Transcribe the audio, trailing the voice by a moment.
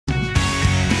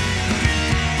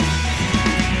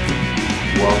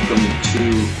welcome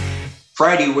to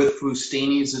Friday with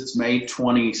Fustinis. It's May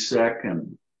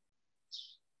 22nd.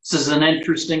 This is an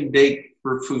interesting date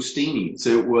for Fustinis.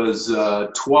 It was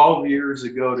 12 years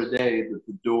ago today that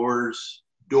the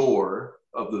door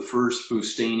of the first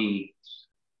Fustini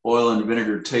oil and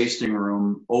vinegar tasting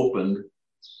room opened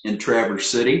in Traverse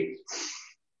City,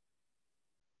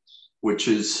 which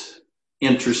is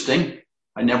interesting.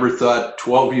 I never thought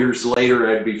 12 years later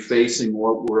I'd be facing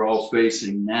what we're all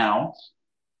facing now.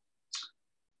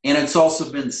 And it's also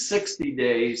been 60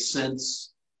 days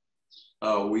since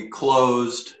we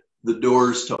closed the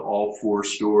doors to all 4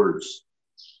 stores.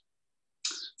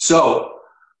 So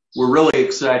we're really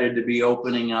excited to be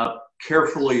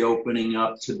carefully opening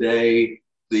up today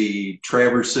the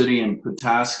Traverse City and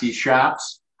Petoskey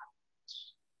shops.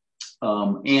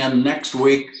 And next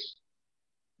week,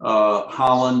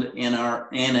 Holland and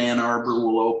Ann Arbor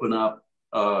will open up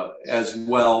as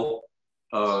well,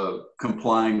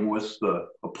 complying with the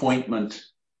appointment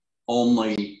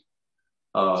only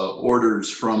orders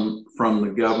from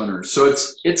the governor. So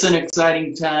it's an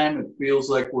exciting time. It feels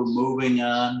like we're moving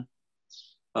on.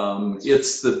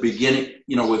 It's the beginning,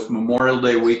 with Memorial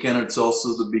Day weekend, it's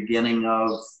also the beginning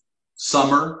of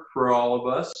summer for all of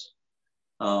us.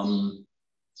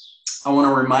 I want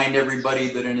to remind everybody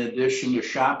that in addition to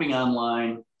shopping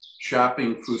online,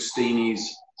 shopping Fustinis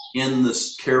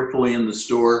carefully in the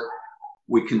store,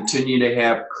 we continue to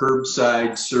have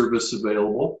curbside service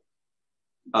available.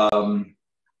 And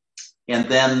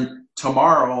then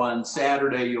tomorrow on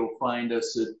Saturday, you'll find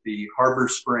us at the Harbor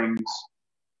Springs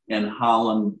and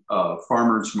Holland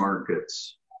farmers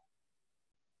markets.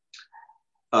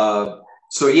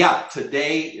 So yeah,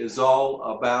 today is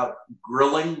all about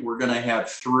grilling. We're going to have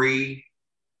three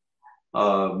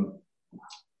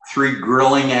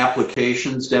grilling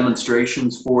applications,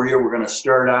 demonstrations for you. We're going to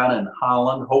start out in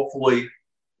Holland. Hopefully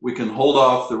we can hold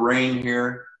off the rain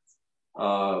here.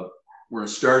 We're going to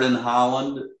start in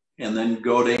Holland and then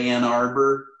go to Ann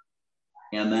Arbor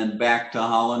and then back to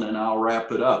Holland, and I'll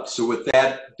wrap it up. So with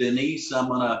that, Denise, I'm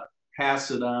going to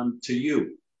pass it on to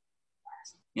you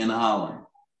in Holland.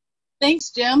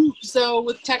 Thanks, Jim. So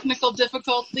with technical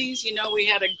difficulties, we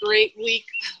had a great week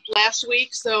last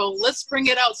week. So let's bring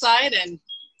it outside and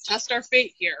test our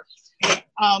fate here.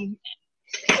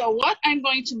 So what I'm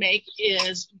going to make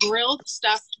is grilled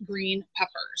stuffed green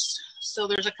peppers. So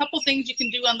there's a couple things you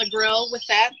can do on the grill with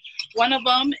that. One of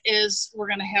them is we're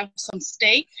going to have some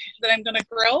steak that I'm going to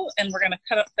grill, and we're going to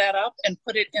cut that up and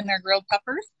put it in our grilled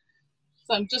peppers.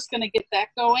 So I'm just going to get that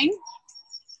going.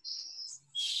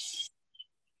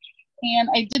 And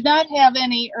I did not have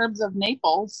any herbs of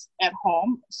Naples at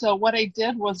home. So what I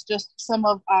did was just some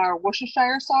of our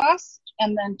Worcestershire sauce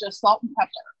and then just salt and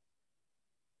pepper.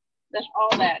 That's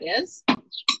all that is.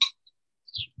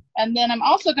 And then I'm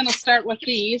also going to start with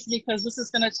these because this is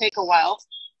going to take a while.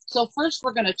 So first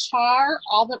we're going to char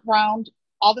all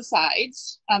the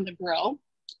sides on the grill.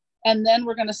 And then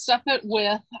we're going to stuff it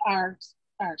with our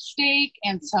steak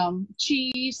and some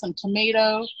cheese, some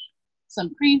tomato,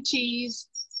 some cream cheese,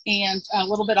 and a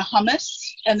little bit of hummus,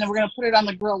 and then we're going to put it on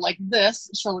the grill like this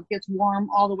so it gets warm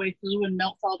all the way through and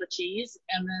melts all the cheese,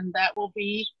 and then that will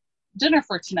be dinner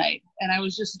for tonight. And I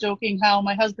was just joking how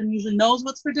my husband usually knows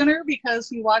what's for dinner because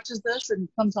he watches this and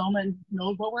comes home and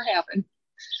knows what we're having.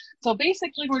 So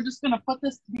basically we're just going to put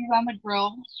these on the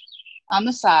grill on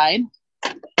the side,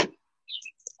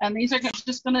 and these are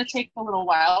just going to take a little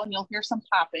while and you'll hear some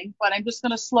popping, but I'm just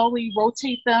going to slowly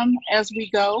rotate them as we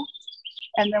go.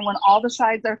 And then when all the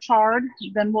sides are charred,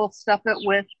 then we'll stuff it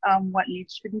with what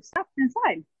needs to be stuffed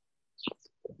inside.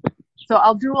 So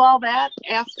I'll do all that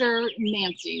after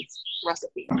Nancy's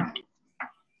recipe.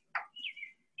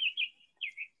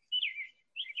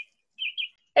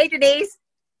 Hey, Denise.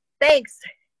 Thanks.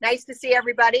 Nice to see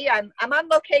everybody. I'm on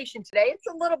location today. It's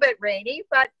a little bit rainy,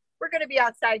 but we're going to be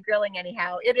outside grilling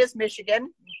anyhow. It is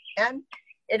Michigan, and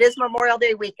it is Memorial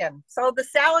Day weekend. So the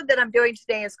salad that I'm doing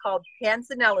today is called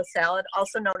panzanella salad,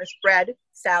 also known as bread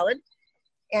salad.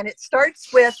 And it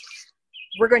starts with,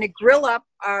 we're going to grill up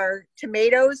our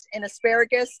tomatoes and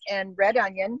asparagus and red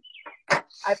onion.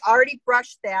 I've already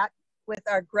brushed that with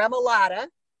our gremolata.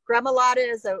 Gremolata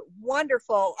is a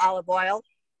wonderful olive oil,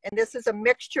 and this is a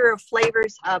mixture of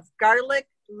flavors of garlic,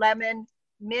 lemon,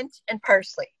 mint, and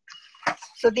parsley.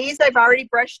 So these I've already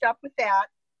brushed up with that.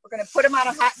 We're going to put them on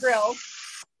a hot grill.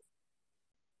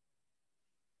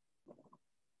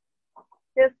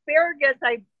 The asparagus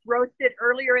I roasted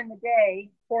earlier in the day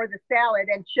for the salad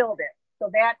and chilled it. So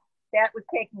that was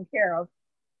taken care of.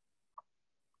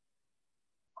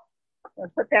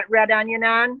 I'll put that red onion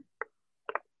on.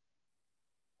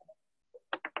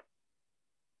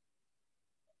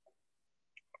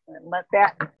 And let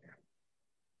that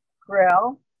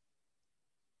grill.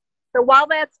 So while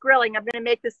that's grilling, I'm going to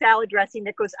make the salad dressing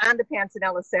that goes on the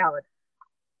panzanella salad.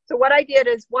 So what I did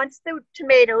is once the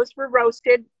tomatoes were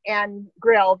roasted and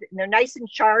grilled, and they're nice and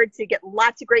charred, so you get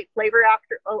lots of great flavor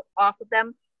off of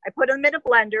them, I put them in a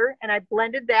blender and I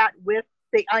blended that with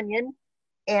the onion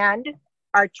and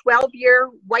our 12-year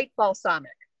white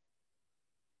balsamic.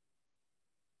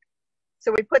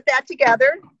 So we put that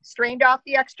together, strained off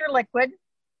the extra liquid.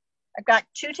 I've got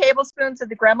 2 tablespoons of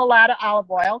the Gremolata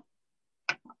olive oil.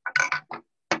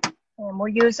 And we'll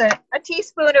use a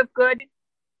teaspoon of good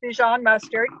Dijon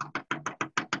mustard. Put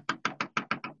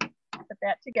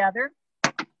that together.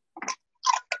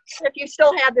 If you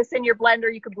still have this in your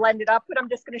blender, you can blend it up, but I'm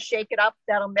just going to shake it up.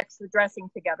 That'll mix the dressing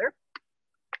together.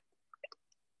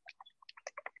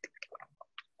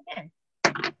 Okay.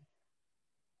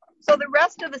 So the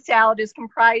rest of the salad is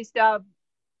comprised of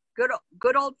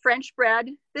good old French bread.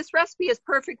 This recipe is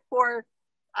perfect for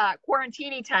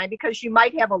quarantine time because you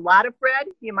might have a lot of bread,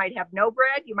 you might have no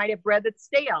bread, you might have bread that's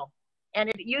stale. And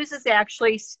it uses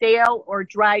actually stale or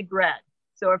dried bread.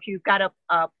 So if you've got a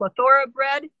plethora of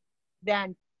bread,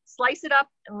 then slice it up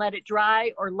and let it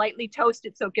dry or lightly toast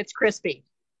it so it gets crispy.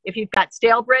 If you've got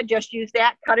stale bread, just use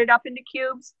that, cut it up into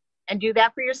cubes and do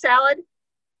that for your salad.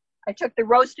 I took the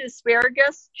roasted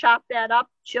asparagus, chopped that up,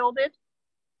 chilled it,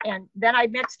 and then I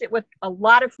mixed it with a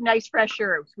lot of nice fresh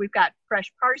herbs. We've got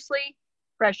fresh parsley,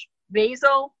 fresh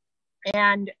basil,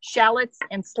 and shallots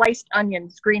and sliced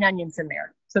onions, green onions in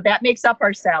there. So that makes up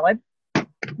our salad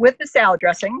with the salad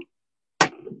dressing.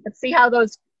 Let's see how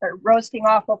those are roasting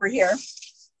off over here.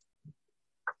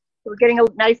 So we're getting a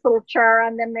nice little char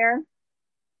on them there.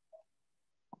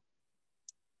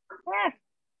 Yeah.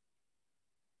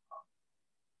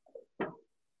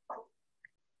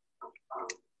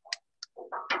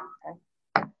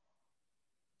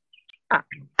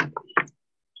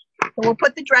 So we'll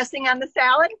put the dressing on the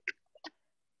salad.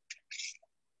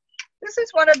 This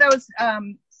is one of those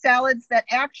salads that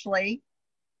actually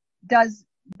does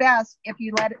best if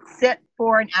you let it sit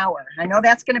for an hour. I know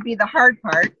that's going to be the hard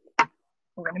part.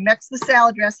 We're going to mix the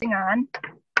salad dressing on.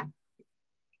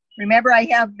 Remember, I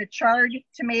have the charred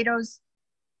tomatoes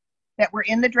that were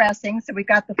in the dressing, so we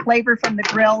got the flavor from the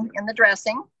grill in the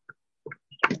dressing.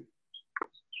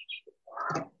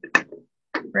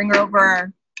 Bring over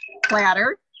our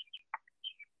platter.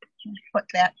 Put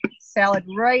that salad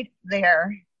right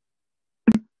there.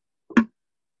 There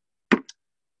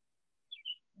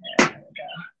we go.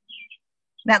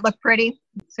 That look pretty?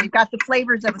 So you've got the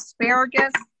flavors of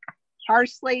asparagus,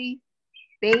 parsley,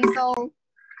 basil,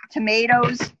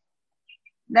 tomatoes.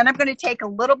 Then I'm going to take a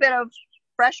little bit of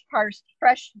fresh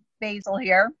basil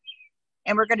here,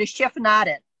 and we're going to chiffonade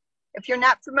it. If you're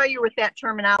not familiar with that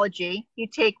terminology, you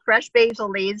take fresh basil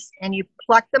leaves and you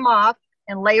pluck them off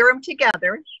and layer them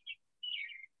together,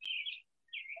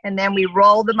 and then we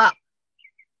roll them up.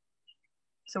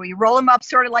 So we roll them up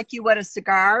sort of like you would a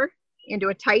cigar into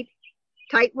a tight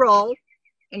roll,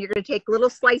 and you're going to take little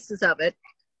slices of it,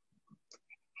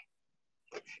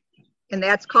 and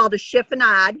that's called a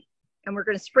chiffonade, and we're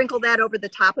going to sprinkle that over the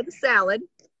top of the salad.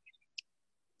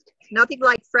 Nothing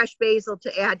like fresh basil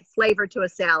to add flavor to a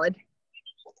salad.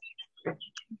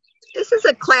 This is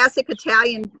a classic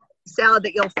Italian salad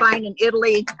that you'll find in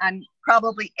Italy on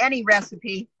probably any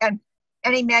recipe and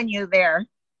any menu there.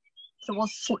 So we'll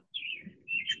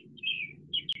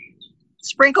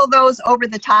sprinkle those over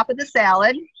the top of the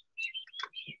salad.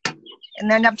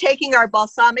 And then I'm taking our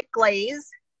balsamic glaze.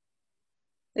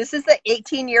 This is the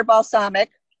 18-year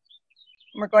balsamic.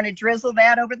 We're going to drizzle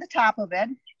that over the top of it.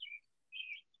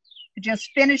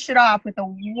 Just finish it off with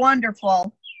a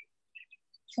wonderful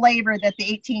flavor that the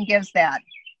 18 gives that.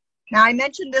 Now I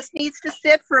mentioned this needs to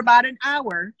sit for about an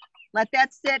hour. Let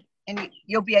that sit and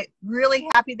you'll be really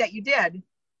happy that you did.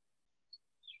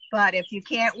 But if you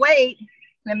can't wait,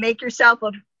 then make yourself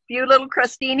a few little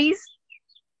crostinis,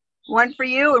 one for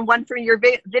you and one for your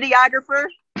videographer,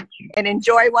 and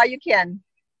enjoy while you can.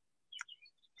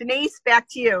 Denise, back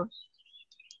to you.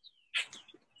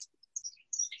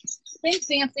 Thanks,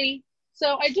 Nancy.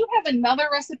 So I do have another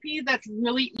recipe that's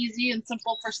really easy and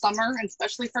simple for summer, and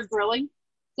especially for grilling.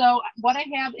 So what I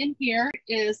have in here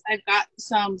is I've got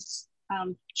some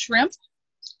shrimp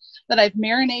that I've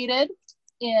marinated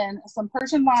in some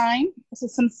Persian wine, this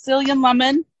is some Sicilian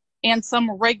lemon, and some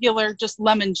regular just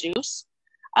lemon juice.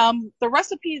 The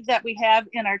recipe that we have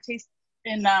in our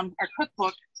our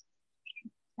cookbook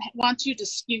wants you to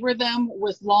skewer them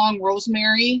with long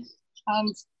rosemary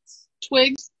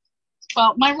twigs.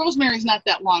 Well, my rosemary is not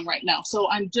that long right now, so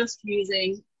I'm just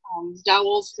using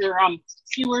dowels or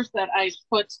skewers that I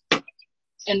put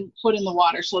and put in the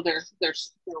water so they're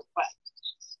wet.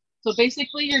 So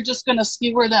basically you're just gonna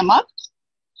skewer them up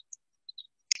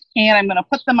and I'm gonna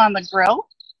put them on the grill.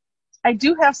 I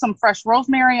do have some fresh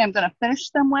rosemary I'm gonna finish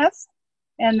them with.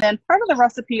 And then part of the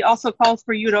recipe also calls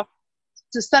for you to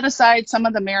set aside some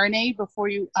of the marinade before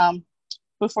you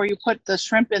put the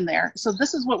shrimp in there. So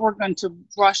this is what we're going to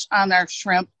brush on our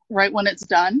shrimp right when it's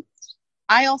done.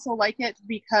 I also like it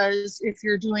because if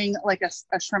you're doing like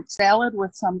a shrimp salad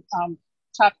with some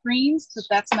chopped greens,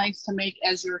 that's nice to make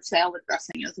as your salad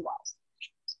dressing as well.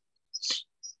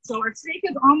 So our steak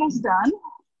is almost done.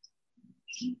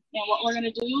 And what we're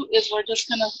gonna do is we're just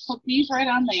gonna put these right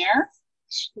on there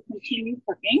to continue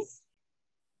cooking.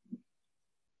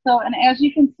 So, and as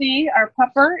you can see, our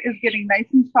pepper is getting nice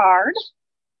and charred.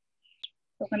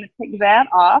 So I'm going to take that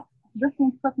off. This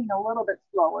one's cooking a little bit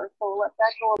slower, so we'll let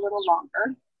that go a little longer.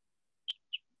 And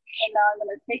now I'm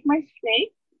going to take my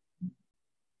steak,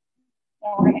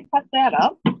 and we're going to cut that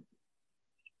up.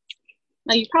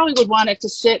 Now you probably would want it to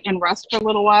sit and rest for a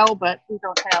little while, but we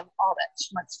don't have all that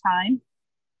much time.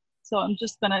 So I'm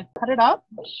just going to cut it up.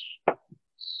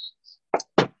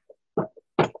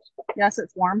 Yes,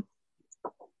 it's warm.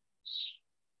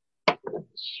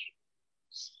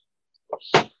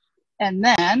 And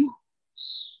then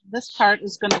this part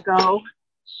is going to go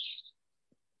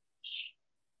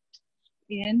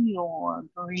in your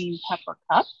green pepper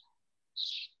cup,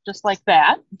 just like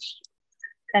that.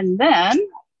 And then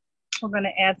we're going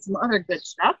to add some other good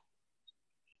stuff.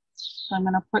 So I'm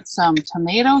going to put some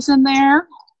tomatoes in there.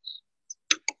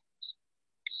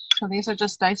 So these are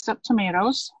just diced up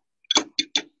tomatoes.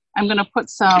 I'm going to put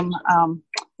some,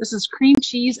 this is cream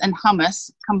cheese and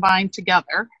hummus combined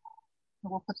together. So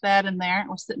we'll put that in there. It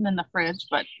was sitting in the fridge,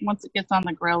 but once it gets on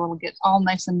the grill, it'll get all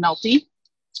nice and melty.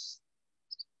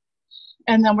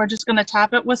 And then we're just going to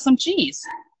top it with some cheese.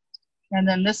 And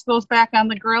then this goes back on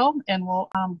the grill, and we'll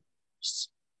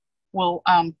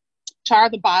char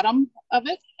the bottom of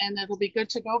it, and it'll be good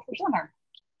to go for dinner.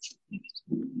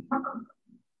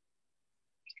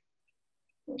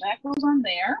 So that goes on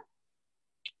there.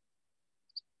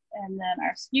 And then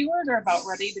our skewers are about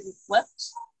ready to be flipped.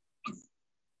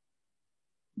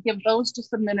 Give those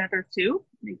just a minute or two.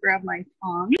 Let me grab my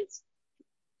tongs.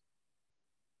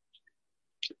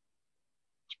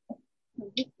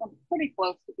 I'm pretty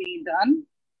close to being done.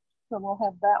 So we'll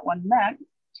have that one next.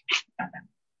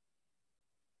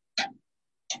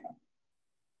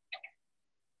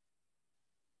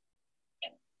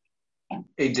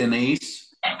 Hey,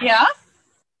 Denise. Yeah?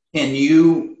 Can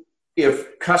you,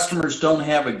 if customers don't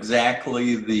have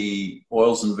exactly the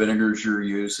oils and vinegars you're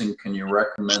using, can you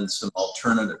recommend some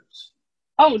alternatives?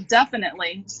 Oh,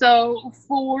 definitely. So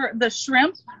for the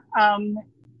shrimp,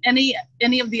 any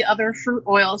of the other fruit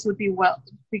oils would be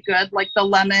good, like the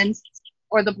lemon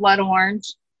or the blood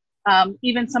orange.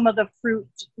 Even some of the fruit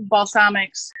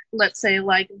balsamics, let's say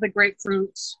like the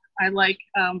grapefruits. I like,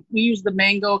 we used the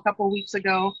mango a couple of weeks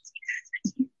ago.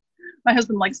 My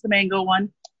husband likes the mango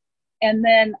one. And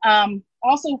then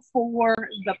also for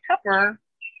the pepper,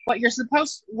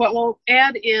 what we'll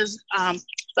add is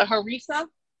the harissa.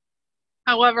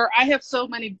 However, I have so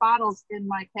many bottles in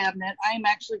my cabinet, I am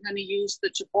actually going to use the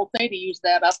chipotle to use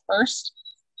that up first.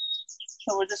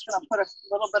 So we're just going to put a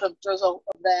little bit of drizzle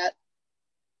of that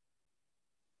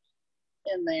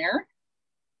in there.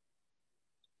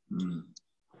 Mm.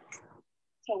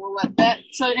 So we'll let that,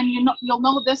 and you'll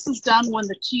know this is done when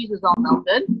the cheese is all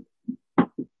melted.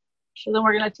 So then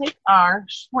we're going to take our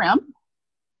shrimp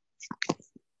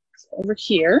over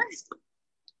here,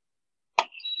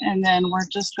 and then we're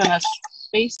just going to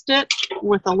baste it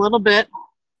with a little bit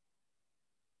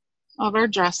of our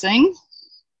dressing.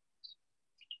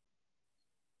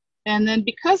 And then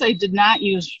because I did not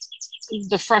use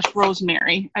the fresh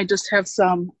rosemary, I just have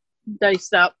some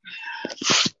diced up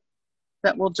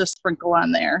that we'll just sprinkle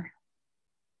on there.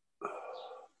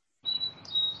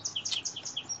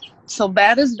 So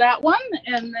that is that one.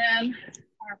 And then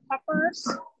our peppers.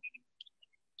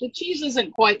 The cheese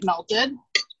isn't quite melted,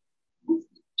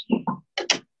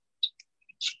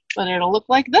 but it'll look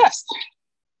like this.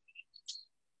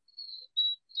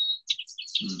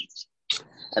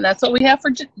 And that's what we have for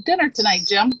dinner tonight,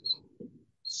 Jim.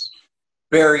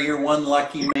 Barry, you're one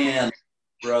lucky man,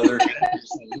 brother.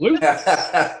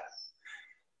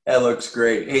 That looks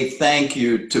great. Hey, thank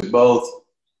you to both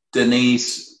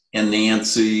Denise and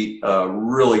Nancy.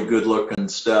 Really good looking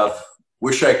stuff.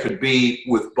 Wish I could be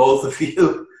with both of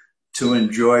you to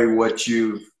enjoy what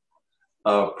you've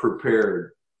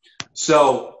prepared.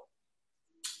 So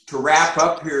to wrap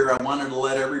up here, I wanted to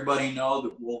let everybody know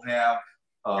that we'll have,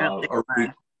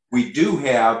 we do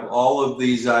have all of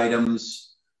these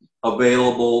items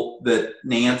available that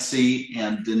Nancy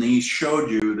and Denise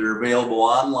showed you. They're available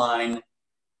online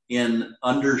in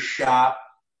under shop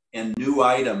and new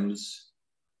items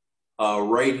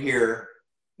right here.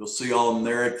 You'll see all of them.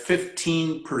 They're at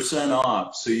 15%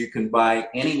 off. So you can buy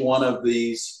any one of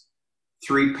these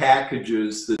 3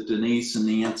 packages that Denise and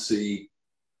Nancy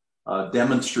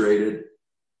demonstrated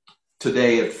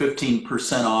today at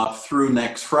 15% off through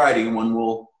next Friday, when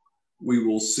we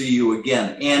will see you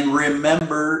again. And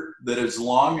remember that as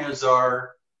long as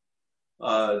our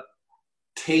live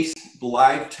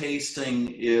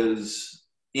tasting is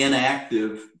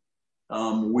inactive,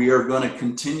 we are going to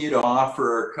continue to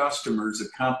offer our customers a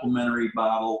complimentary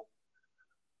bottle,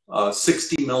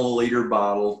 60 milliliter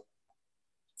bottle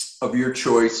of your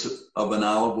choice of an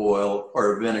olive oil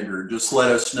or vinegar. Just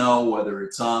let us know whether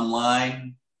it's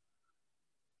online,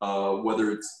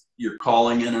 whether you're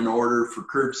calling in an order for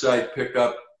curbside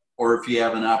pickup, or if you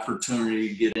have an opportunity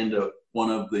to get into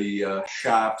one of the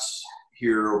shops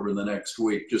here over the next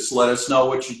week. Just let us know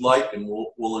what you'd like and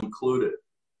we'll include it.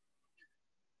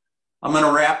 I'm going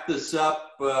to wrap this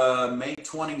up May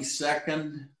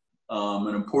 22nd,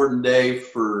 an important day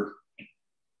for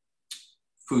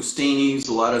Fustinis,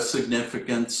 a lot of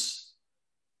significance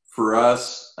for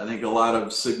us. I think a lot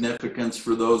of significance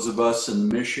for those of us in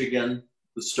Michigan,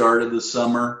 the start of the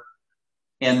summer,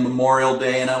 and Memorial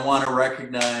Day. And I want to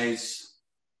recognize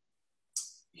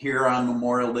here on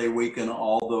Memorial Day weekend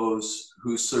all those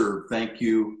who serve. Thank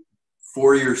you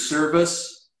for your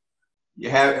service.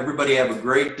 Everybody have a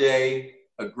great day,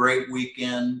 a great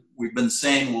weekend. We've been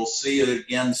saying we'll see you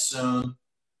again soon,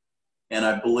 and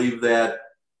I believe that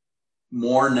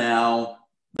more now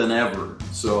than ever.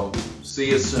 So see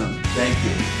you soon. Thank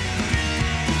you.